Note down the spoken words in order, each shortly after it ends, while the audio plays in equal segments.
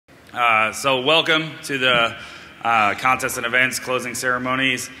So welcome to the Contest and Events Closing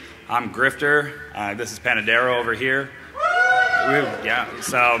Ceremonies. I'm Grifter. This is Panadero over here.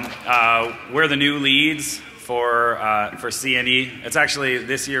 We're the new leads for CNE. It's actually,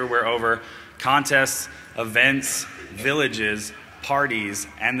 this year we're over contests, events, villages, parties,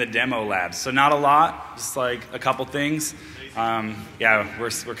 and the demo labs. So not a lot, just like a couple things.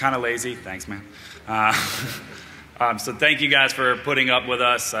 We're kind of lazy. Thanks, man. So thank you guys for putting up with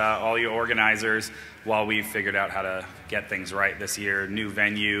us, all you organizers, while we figured out how to get things right this year. New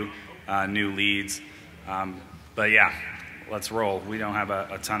venue, new leads. But yeah, let's roll. We don't have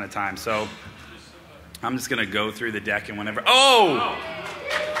a ton of time. So I'm just going to go through the deck and whenever... Oh!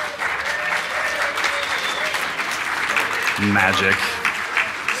 Magic.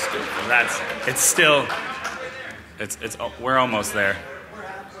 We're almost there.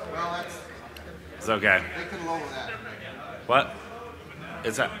 It's okay. What?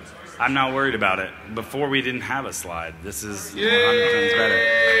 I'm not worried about it. Before we didn't have a slide. This is 100 times better.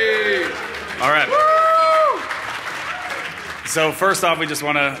 All right. So first off, we just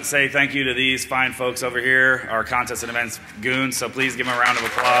want to say thank you to these fine folks over here, our contest and events goons. So please give them a round of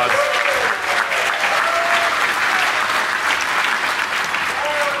applause.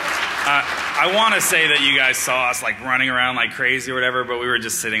 I want to say that you guys saw us like running around like crazy or whatever, but we were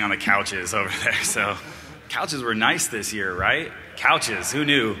just sitting on the couches over there. So couches were nice this year, right? Couches, who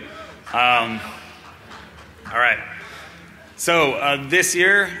knew? All right. So this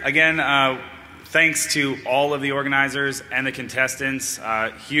year, again, thanks to all of the organizers and the contestants.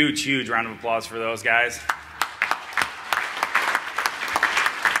 Huge round of applause for those guys.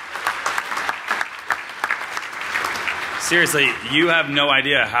 Seriously, you have no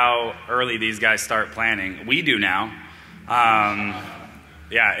idea how early these guys start planning. We do now.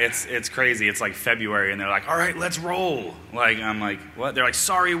 Yeah, it's crazy. It's like February, and they're like, all right, let's roll. Like, I'm like, what? They're like,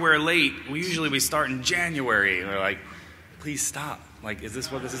 sorry, we're late. We start in January. And they're like, please stop. Like, is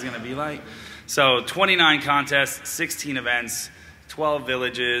this what this is going to be like? So 29 contests, 16 events, 12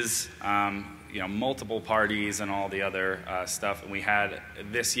 villages, multiple parties and all the other stuff. And we had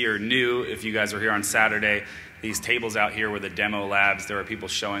this year new, if you guys were here on Saturday, these tables out here were the demo labs. There were people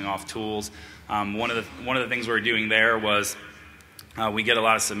showing off tools. One of the things we were doing there was we get a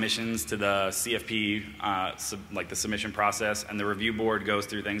lot of submissions to the CFP, like the submission process, and the review board goes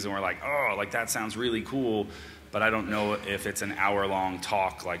through things, and we're like, oh, like that sounds really cool, but I don't know if it's an hour-long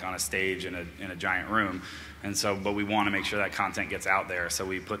talk, like on a stage in a giant room. And so, but we want to make sure that content gets out there, so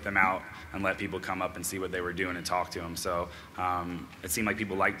we put them out and let people come up and see what they were doing and talk to them. So it seemed like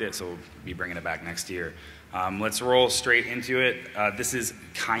people liked it, so we'll be bringing it back next year. Let's roll straight into it. This is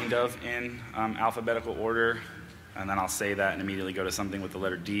kind of in alphabetical order, and then I'll say that and immediately go to something with the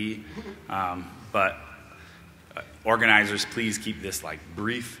letter D. But organizers, please keep this like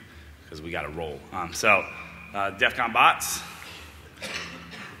brief, because we got to roll. DEF CON bots.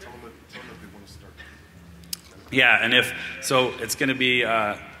 Yeah, and it's going to be,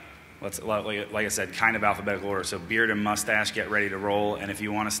 like I said, kind of alphabetical order. So beard and mustache, get ready to roll. And if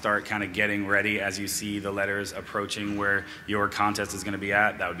you want to start kind of getting ready as you see the letters approaching where your contest is going to be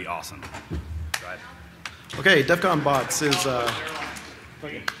at, that would be awesome. Go ahead. Okay, DEF CON bots is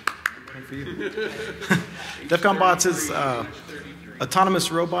DEF CON bots is autonomous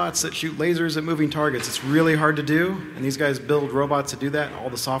robots that shoot lasers at moving targets. It's really hard to do, and these guys build robots to do that,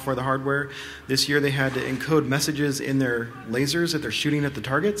 all the software, the hardware. This year they had to encode messages in their lasers that they're shooting at the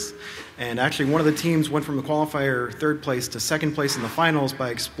targets, and actually one of the teams went from the qualifier third place to second place in the finals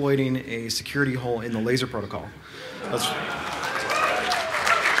by exploiting a security hole in the laser protocol.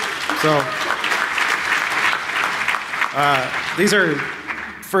 These are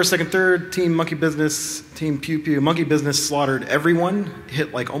first, second, third, Team Monkey Business, Team Pew Pew. Monkey Business slaughtered everyone,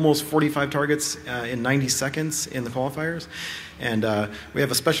 hit like almost 45 targets in 90 seconds in the qualifiers. And we have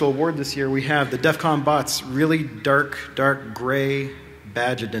a special award this year. We have the DEF CON bots really dark gray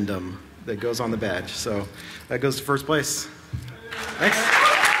badge addendum that goes on the badge. So that goes to first place. Thanks.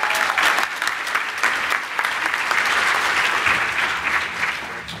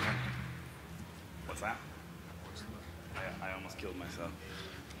 What's that? I almost killed myself.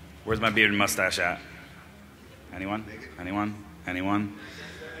 Where's my beard and mustache at? Anyone?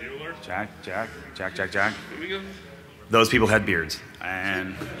 Jack. Here we go. Those people had beards.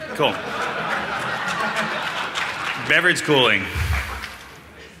 And cool. Beverage cooling.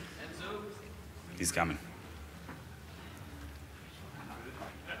 He's coming.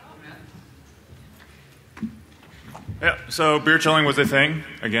 Yeah, so beer chilling was a thing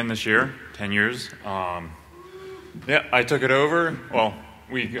again this year, 10 years. Yeah, I took it over. Well,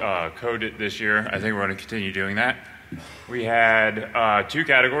 we coded it this year. I think we're going to continue doing that. We had 2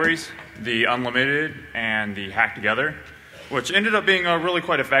 categories, the unlimited and the hack together, which ended up being really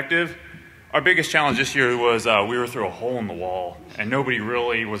quite effective. Our biggest challenge this year was we were through a hole in the wall, and nobody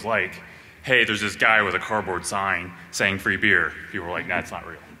really was like, hey, there's this guy with a cardboard sign saying free beer. People were like, that's not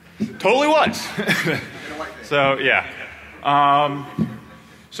real. Totally was. So, yeah.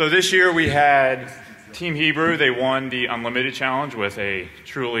 So this year we had Team Hebrew. They won the unlimited challenge with a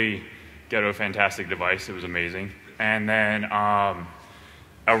truly ghetto fantastic device. It was amazing. And then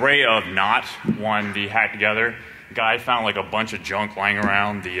Array of Not won the hack together. Guy found like a bunch of junk lying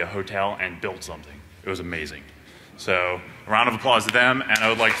around the hotel and built something. It was amazing. So a round of applause to them, and I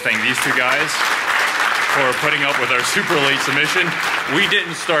would like to thank these 2 guys for putting up with our super late submission. We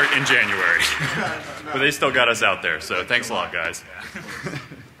didn't start in January, but they still got us out there, so thanks a lot, guys.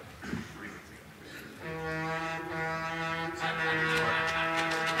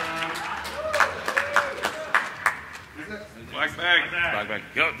 Black bag. Black bag.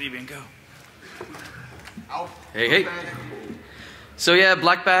 Go, Deviant, go. Hey. So yeah,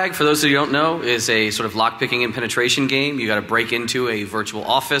 Black Bag, for those of you who don't know, is a sort of lock-picking and penetration game. You got to break into a virtual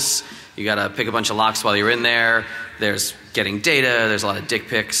office. You got to pick a bunch of locks while you're in there. There's getting data. There's a lot of dick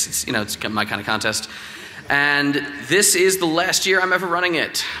pics. It's my kind of contest. And this is the last year I'm ever running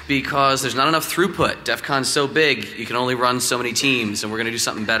it because there's not enough throughput. DEF CON's so big, you can only run so many teams, and we're going to do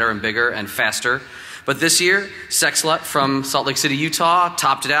something better and bigger and faster. But this year, Sexlut from Salt Lake City, Utah,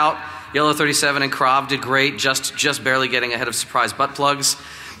 topped it out. Yellow 37 and Krav did great, just barely getting ahead of Surprise Butt Plugs.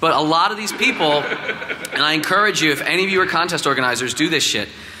 But a lot of these people, and I encourage you, if any of you are contest organizers, do this shit.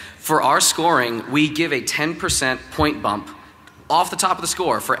 For our scoring, we give a 10% point bump off the top of the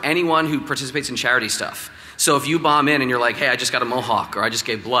score for anyone who participates in charity stuff. So if you bomb in and you're like, hey, I just got a mohawk, or I just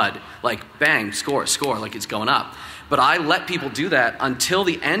gave blood, like, bang, score, like it's going up. But I let people do that until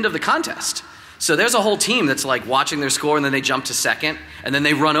the end of the contest. So there's a whole team that's like watching their score, and then they jump to second, and then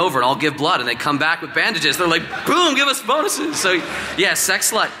they run over and I'll give blood, and they come back with bandages. They're like, boom, give us bonuses. So yeah,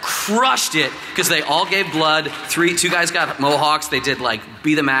 Sexlut crushed it because they all gave blood. 2 guys got mohawks. They did like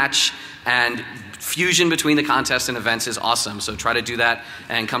be the match, and fusion between the contests and events is awesome. So try to do that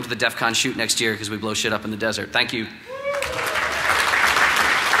and come to the DEF CON shoot next year because we blow shit up in the desert. Thank you.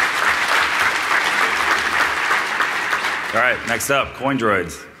 All right, next up, Coin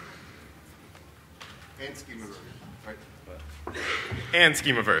Droids. And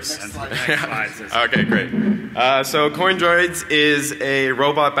Schemaverse. Next slide. Okay, great. So Coin Droids is a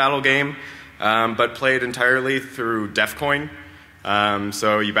robot battle game, but played entirely through DefCoin.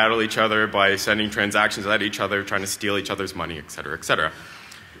 So you battle each other by sending transactions at each other, trying to steal each other's money, et cetera, et cetera.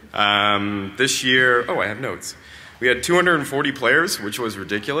 This year, I have notes. We had 240 players, which was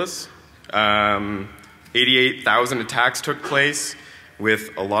ridiculous. 88,000 attacks took place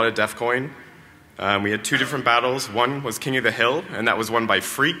with a lot of DefCoin. We had 2 different battles. One was King of the Hill, and that was won by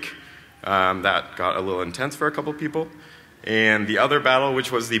Freak. That got a little intense for a couple people. And the other battle,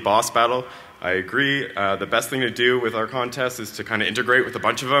 which was the boss battle, I agree. The best thing to do with our contest is to kind of integrate with a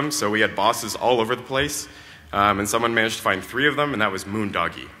bunch of them. So we had bosses all over the place. And someone managed to find 3 of them, and that was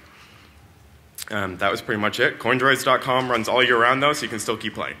Moondoggy. That was pretty much it. Coindroids.com runs all year round, though, so you can still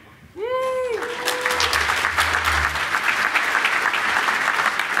keep playing.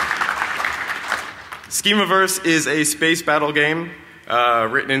 Schemaverse is a space battle game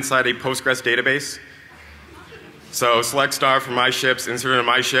written inside a Postgres database. So select star for my ships, insert into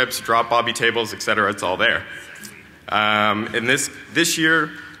my ships, drop Bobby tables, etc. It's all there. And this year,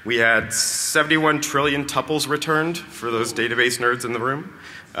 we had 71 trillion tuples returned for those database nerds in the room.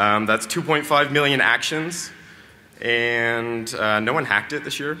 That's 2.5 million actions. And no one hacked it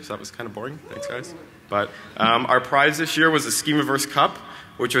this year, so that was kind of boring. Thanks, guys. But our prize this year was a Schemaverse Cup,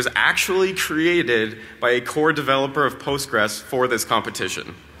 which was actually created by a core developer of Postgres for this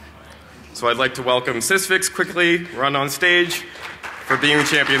competition. So I'd like to welcome Sysfix quickly, run on stage, for being the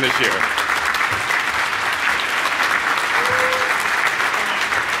champion this year.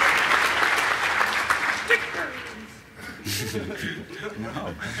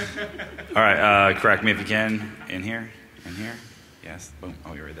 No. All right, correct me if you can. In here? Yes. Boom.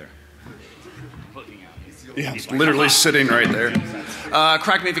 Oh, you're right there. Yeah, it's literally sitting right there.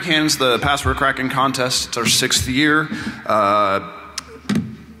 Crack Me If You Can is the password cracking contest. It's our 6th year.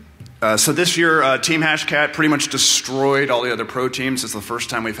 So this year, Team Hashcat pretty much destroyed all the other pro teams. It's the first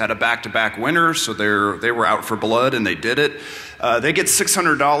time we've had a back-to-back winner, so they were out for blood, and they did it. They get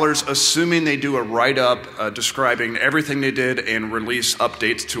 $600, assuming they do a write-up describing everything they did and release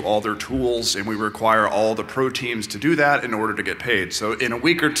updates to all their tools, and we require all the pro teams to do that in order to get paid. So in a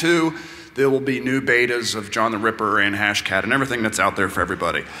week or 2, there will be new betas of John the Ripper and Hashcat and everything that's out there for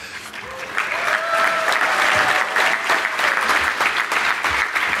everybody.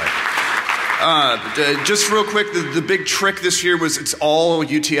 Just real quick, the big trick this year was it's all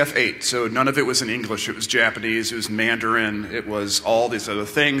UTF-8. So none of it was in English. It was Japanese. It was Mandarin. It was all these other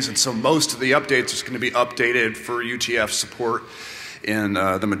things. And so most of the updates is going to be updated for UTF support in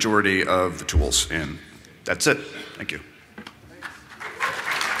the majority of the tools. And that's it. Thank you.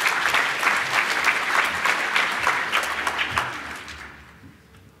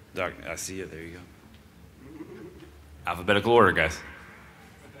 Doc, I see it. There you go. Alphabetical order, guys.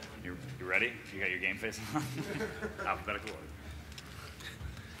 You ready? You got your game face on? Alphabetical order.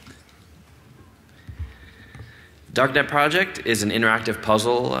 Darknet Project is an interactive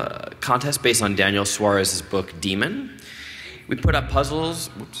puzzle contest based on Daniel Suarez's book Demon. We put up puzzles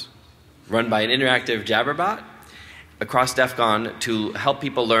run by an interactive Jabberbot across DEF CON to help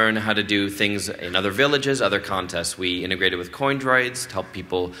people learn how to do things in other villages, other contests. We integrated with coin droids to help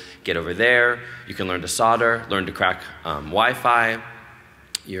people get over there. You can learn to solder, learn to crack Wi-Fi,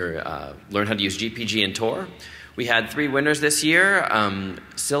 learn how to use GPG and Tor. We had 3 winners this year.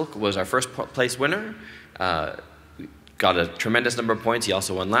 Silk was our first place winner. Got a tremendous number of points. He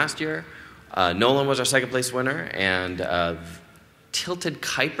also won last year. Nolan was our second place winner. And Tilted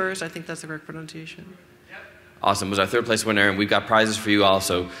Kuipers, I think that's the correct pronunciation. Awesome, was our third place winner, and we've got prizes for you all,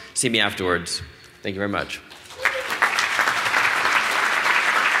 so see me afterwards. Thank you very much.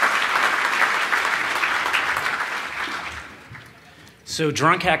 So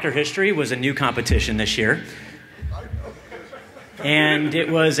Drunk Hacker History was a new competition this year. And it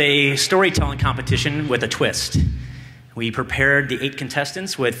was a storytelling competition with a twist. We prepared the 8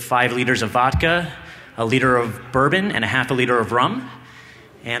 contestants with 5 liters of vodka, a liter of bourbon, and a half a liter of rum.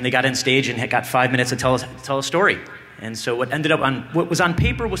 And they got on stage and got 5 minutes to tell a story. And so what was on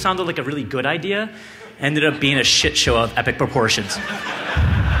paper sounded like a really good idea, ended up being a shit show of epic proportions.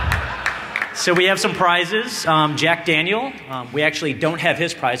 So we have some prizes. Jack Daniel, we actually don't have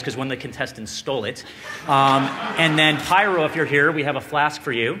his prize because one of the contestants stole it. And then Pyro, if you're here, we have a flask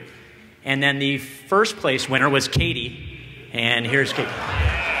for you. And then the first place winner was Katie. And here's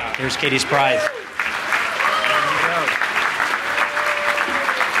Katie's prize.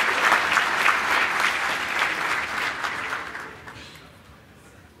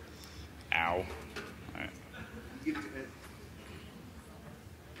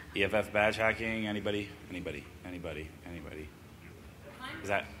 EFF badge hacking, anybody? Is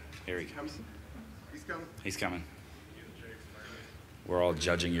that, here he comes. He's coming. We're all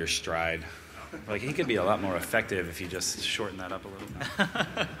judging your stride. Like, he could be a lot more effective if you just shorten that up a little.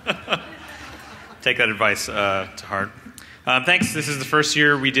 Take that advice to heart. Thanks, this is the first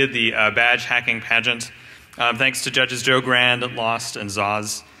year we did the badge hacking pageant. Thanks to judges Joe Grand, Lost, and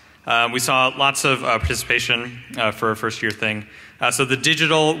Zaz. We saw lots of participation for a first year thing. So the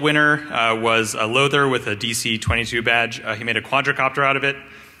digital winner was Lothar with a DC-22 badge. He made a quadricopter out of it.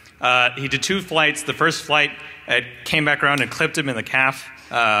 He did 2 flights. The first flight, it came back around and clipped him in the calf.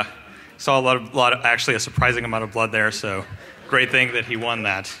 Saw a lot of, actually a surprising amount of blood there, so great thing that he won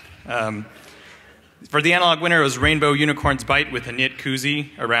that. For the analog winner, it was Rainbow Unicorn's Bite with a knit koozie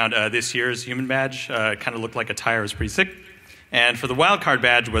around this year's human badge. It kind of looked like a tire. It was pretty sick. And for the wildcard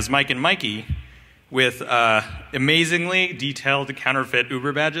badge was Mike and Mikey with amazingly detailed counterfeit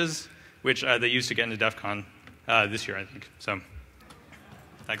Uber badges, which they used to get into DEF CON this year, I think. So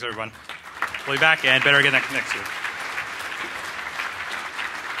thanks, everyone. We'll be back, and better get next year.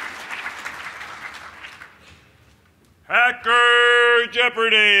 Hacker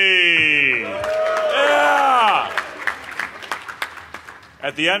Jeopardy! Yeah!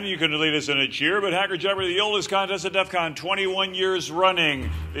 At the end, you can lead us in a cheer, but Hacker Jeopardy, the oldest contest at DEF CON, 21 years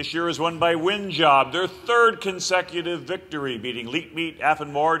running. This year is won by WinJob, their 3rd consecutive victory, beating Leet Meat,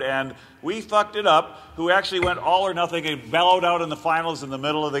 Affenmord, and We Fucked It Up, who actually went all or nothing and bellowed out in the finals in the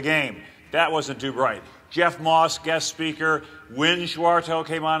middle of the game. That wasn't too bright. Jeff Moss, guest speaker. Win Schwartow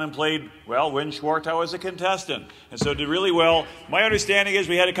came on and played, well, Win Schwartow as a contestant. And so did really well. My understanding is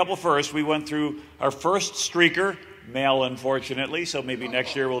we had a couple firsts. We went through our first streaker, male, unfortunately, so maybe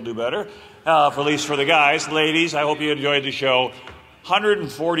next year we'll do better, at least for the guys. Ladies, I hope you enjoyed the show.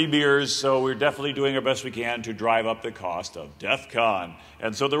 140 beers, so we're definitely doing our best we can to drive up the cost of DEF CON.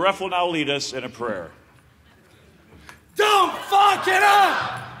 And so the ref will now lead us in a prayer. Don't fuck it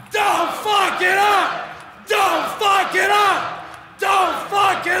up! Don't fuck it up! Don't fuck it up! Don't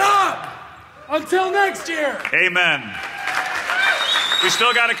fuck it up! Until next year! Amen. We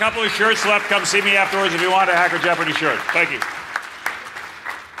still got a couple of shirts left. Come see me afterwards if you want a Hacker Jeopardy shirt. Thank you.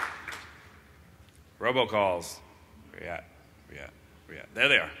 Robocalls. Where you at? There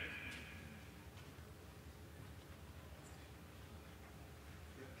they are.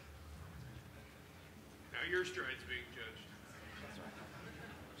 Now your stride's being judged.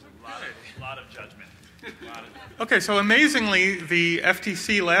 There's a A lot of judgment. Okay, so amazingly, the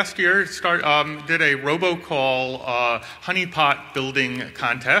FTC last year did a robocall honeypot building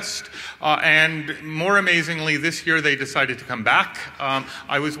contest, and more amazingly, this year they decided to come back.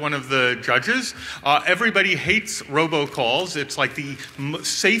 I was one of the judges. Everybody hates robocalls. It's like the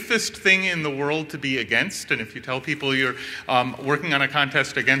safest thing in the world to be against, and if you tell people you're working on a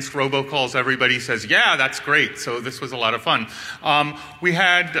contest against robocalls, everybody says, yeah, that's great. So this was a lot of fun. We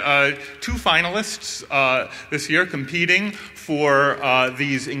had 2 finalists this year competing for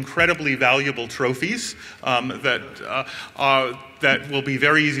these incredibly valuable trophies that will be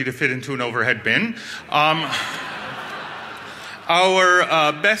very easy to fit into an overhead bin.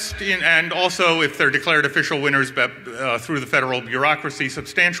 Our best in, and also if they're declared official winners through the federal bureaucracy,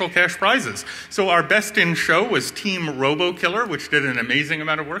 substantial cash prizes. So our best in show was Team Robo Killer, which did an amazing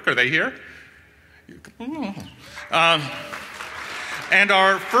amount of work. Are they here? And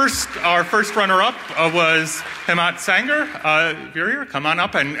our first runner-up was Hemat Sanger. If you're here, come on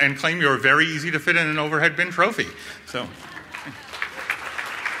up and claim your very easy to fit in an overhead bin trophy. So.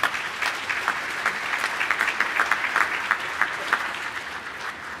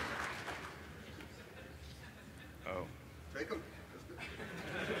 Oh. Take them.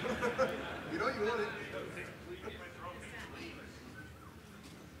 You know you want it.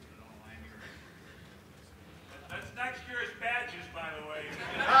 That's next year's badges, by the way.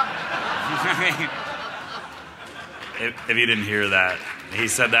 If you didn't hear that, he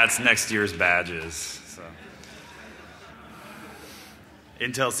said that's next year's badges. So.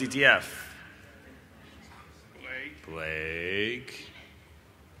 Intel CTF. Blake.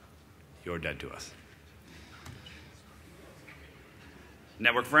 You're dead to us.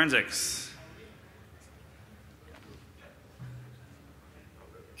 Network Forensics.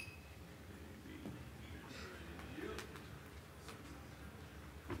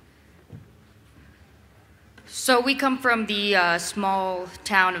 So we come from the small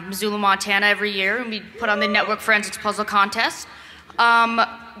town of Missoula, Montana every year, and we put on the Network Forensics Puzzle Contest.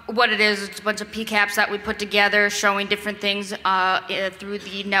 What it is, it's a bunch of PCAPs that we put together showing different things through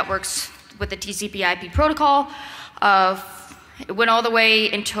the networks with the TCP/IP protocol. It went all the way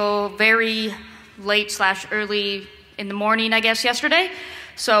until very late/early in the morning, I guess, yesterday.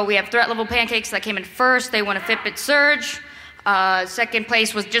 So we have threat level pancakes that came in first. They won a Fitbit Surge. Second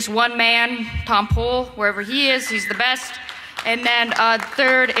place was just one man, Tom Pohl, wherever he is, he's the best. And then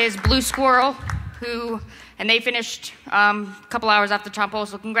third is Blue Squirrel, and they finished a couple hours after Tom Pohl,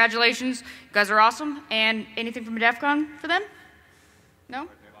 so congratulations. You guys are awesome. And anything from DEF CON for them? No?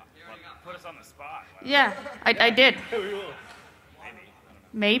 Put us on the spot. Yeah, I did.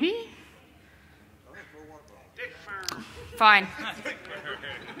 Maybe? Fine.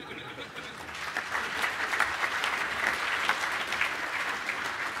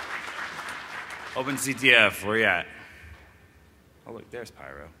 Open CTF, where you at? Oh, look, there's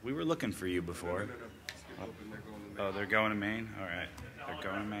Pyro. We were looking for you before. Oh, they're going to Maine? All right, they're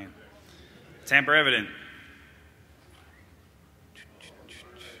going to Maine. Tamper evident.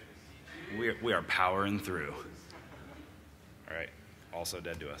 We are powering through. All right, also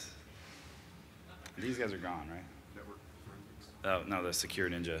dead to us. These guys are gone, right? Oh, no, the Secure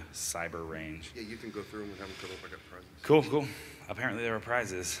Ninja Cyber Range. Yeah, you can go through them and have them come up. I got prizes. Cool, cool. Apparently there were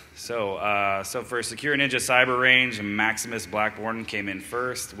prizes. So for Secure Ninja Cyber Range, Maximus Blackburn came in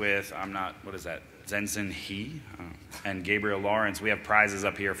first with, what is that? Zenson He and Gabriel Lawrence. We have prizes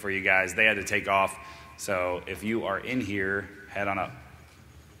up here for you guys. They had to take off. So if you are in here, head on up.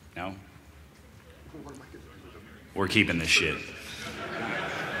 No? We're keeping this shit.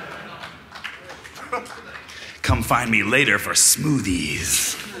 Come find me later for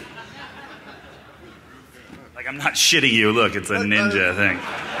smoothies. Like, I'm not shitting you. Look, it's a ninja thing.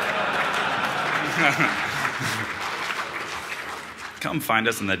 Come find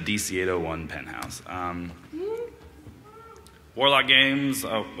us in the DC-801 penthouse. Warlock Games.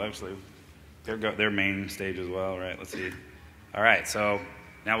 Oh, actually, their main stage as well, right? Let's see. All right, so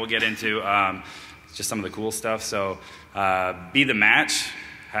now we'll get into just some of the cool stuff. So, Be the Match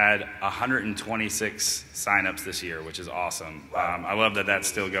had 126 signups this year, which is awesome. I love that that's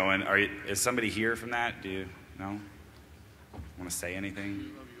still going. Is somebody here from that? Do you know? Want to say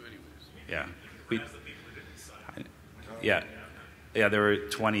anything? Yeah. Yeah, there were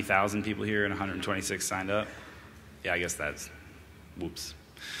 20,000 people here and 126 signed up. Yeah, I guess that's, whoops.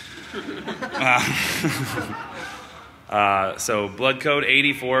 So Blood Code,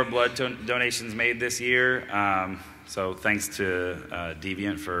 84 blood donations made this year. So thanks to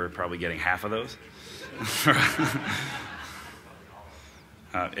Deviant for probably getting half of those.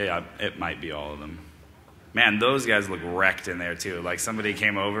 Yeah, it might be all of them. Man, those guys look wrecked in there too. Like somebody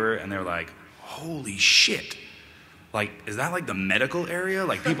came over and they're like, holy shit. Like, is that like the medical area?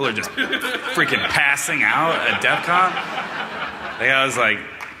 Like people are just freaking passing out at DEF CON? Like, I was like,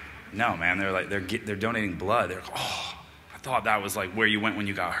 no, man. They're like, they're donating blood. They're like, oh, I thought that was like where you went when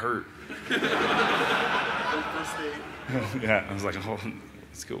you got hurt. Yeah, I was like, oh,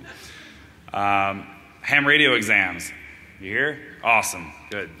 it's cool. Ham radio exams. You here? Awesome.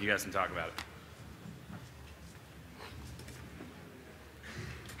 Good. You guys can talk about it.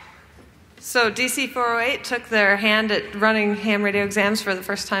 So DC 408 took their hand at running ham radio exams for the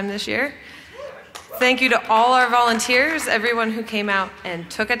first time this year. Thank you to all our volunteers, everyone who came out and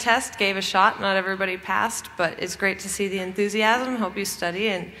took a test, gave a shot. Not everybody passed, but it's great to see the enthusiasm. Hope you study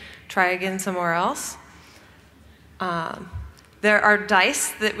and try again somewhere else. There are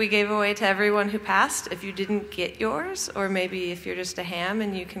dice that we gave away to everyone who passed. If you didn't get yours, or maybe if you're just a ham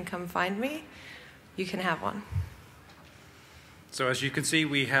and you can come find me, you can have one. So as you can see,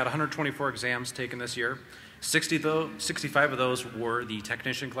 we had 124 exams taken this year. 65 of those were the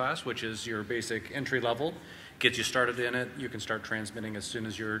technician class, which is your basic entry level. Gets you started in it. You can start transmitting as soon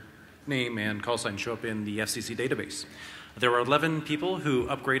as your name and call sign show up in the FCC database. There were 11 people who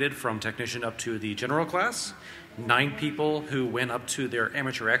upgraded from technician up to the general class. 9 people who went up to their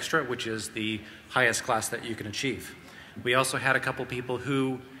amateur extra, which is the highest class that you can achieve. We also had a couple people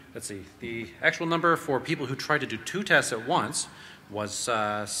who, let's see, the actual number for people who tried to do 2 tests at once was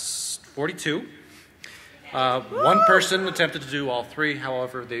 42. One person attempted to do all 3,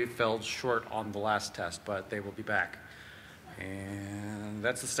 however, they fell short on the last test, but they will be back. And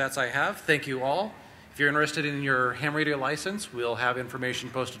that's the stats I have. Thank you all. If you're interested in your ham radio license, we'll have information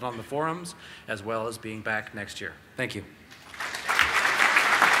posted on the forums, as well as being back next year. Thank you.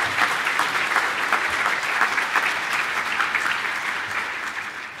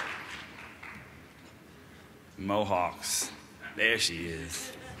 Mohawks. There she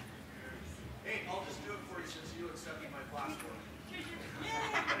is. Hey, I'll just do it for you since you accepted my passport. You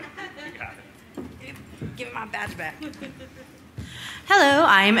got it. Give me my badge back. Hello,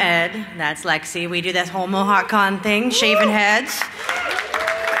 I'm Ed. That's Lexi. We do this whole Mohawk Con thing, shaving heads.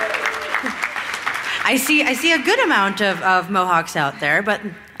 I see a good amount of Mohawks out there, but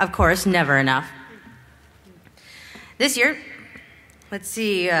of course, never enough. This year, let's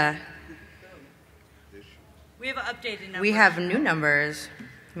see. We have updated numbers. We have new numbers.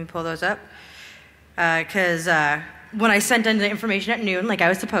 Let me pull those up. Because when I sent in the information at noon, like I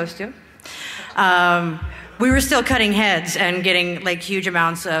was supposed to, we were still cutting heads and getting like huge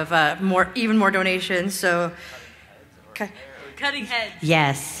amounts of even more donations. So, Cutting heads.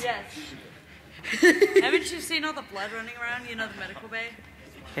 Yes. Yes. Haven't you seen all the blood running around? You know, the medical bay?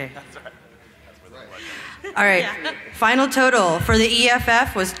 Okay. That's right. All right. Yeah. Final total for the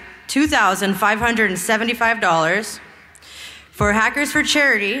EFF was $2,575. For Hackers for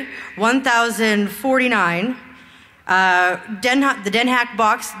Charity, $1,049. The Den Hack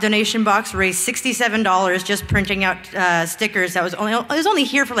box donation box raised $67 just printing out stickers. It was only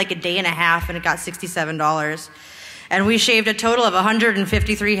here for like a day and a half, and it got $67. And we shaved a total of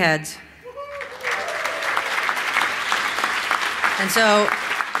 153 heads. And so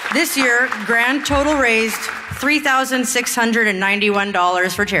this year, grand total raised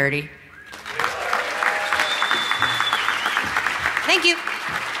 $3,691 for charity. Thank you.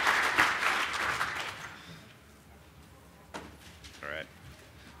 All right.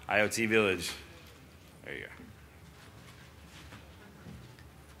 IoT Village. There you go.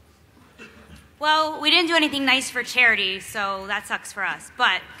 Well, we didn't do anything nice for charity, so that sucks for us.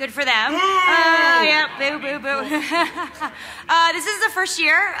 But good for them. Yeah, boo, boo, boo. This is the first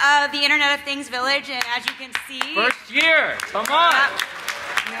year of the Internet of Things Village, and as you can see... First year! Come on!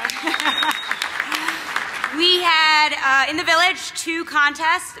 We had, in the village, 2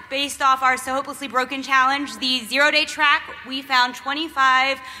 contests based off our So Hopelessly Broken challenge. The 0-day track, we found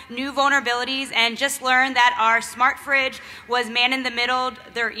 25 new vulnerabilities and just learned that our smart fridge was man-in-the-middle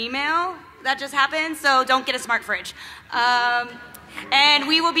their email. That just happened, so don't get a smart fridge. And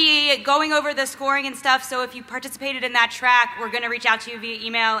we will be going over the scoring and stuff, so if you participated in that track, we're going to reach out to you via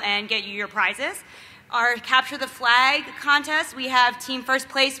email and get you your prizes. Our Capture the Flag contest, we have team first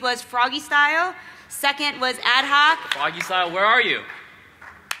place was Froggy Style, second was Ad Hoc. Froggy Style, where are you?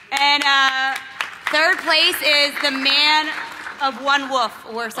 And third place is the Man of One Wolf,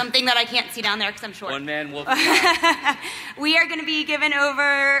 or something that I can't see down there because I'm short. One man wolf. We are going to be giving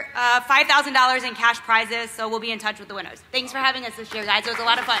over $5,000 in cash prizes, so we'll be in touch with the winners. Thanks for having us this year, guys. It was a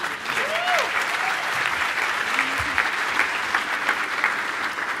lot of fun.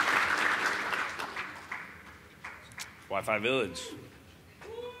 Wi-Fi Village.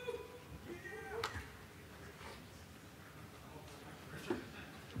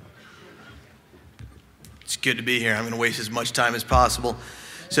 good to be here. I'm going to waste as much time as possible.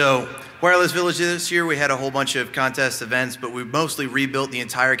 So, Wireless Village this year, we had a whole bunch of contest events, but we mostly rebuilt the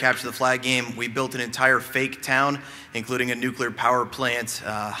entire Capture the Flag game. We built an entire fake town, including a nuclear power plant,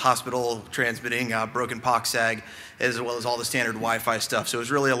 hospital transmitting, broken POC-SAG, as well as all the standard Wi-Fi stuff. So it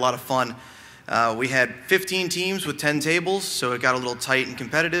was really a lot of fun. We had 15 teams with 10 tables, so it got a little tight and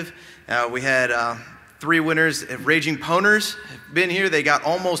competitive. We had 3 winners. Raging Poners have been here. They got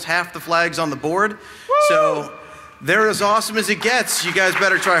almost half the flags on the board. Woo! So they're as awesome as it gets. You guys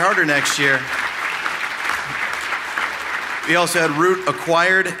better try harder next year. We also had Root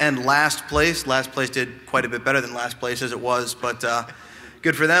Acquired and Last Place. Last Place did quite a bit better than Last Place as it was, but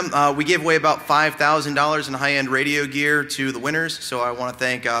good for them. We gave away about $5,000 in high-end radio gear to the winners, so I want to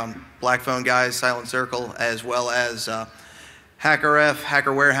thank Black Phone Guys, Silent Circle, as well as HackerF,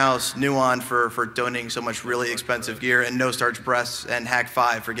 Hacker Warehouse, Nuon for donating so much really expensive gear, and No Starch Breasts and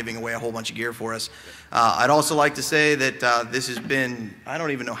Hack5 for giving away a whole bunch of gear for us. I'd also like to say that this has been, I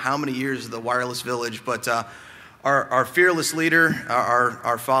don't even know how many years of the Wireless Village, but our fearless leader,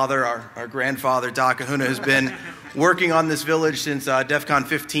 our father, our grandfather, Doc Kahuna, has been working on this village since DEF CON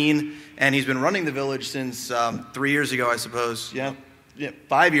 15, and he's been running the village since 3 years ago, I suppose. Yeah,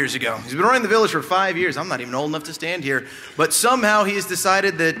 5 years ago. He's been running the village for 5 years. I'm not even old enough to stand here. But somehow he's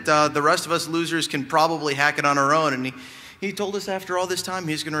decided that the rest of us losers can probably hack it on our own, and he told us after all this time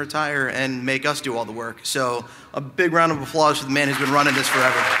he's going to retire and make us do all the work. So a big round of applause for the man who's been running this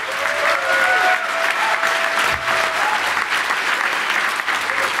forever.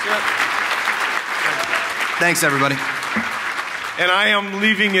 Thanks, everybody. And I am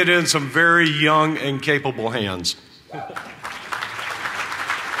leaving it in some very young and capable hands.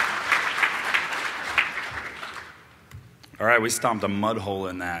 All right, we stomped a mud hole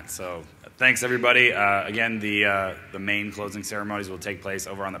in that. So thanks, everybody. Again, the main closing ceremonies will take place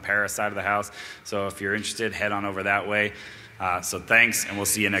over on the Paris side of the house. So if you're interested, head on over that way. So thanks, and we'll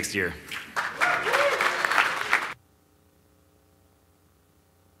see you next year.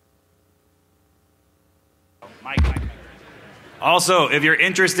 Also, if you're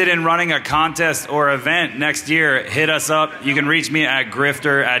interested in running a contest or event next year, hit us up. You can reach me at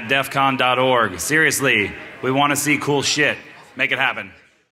grifter@defcon.org. Seriously, we want to see cool shit. Make it happen.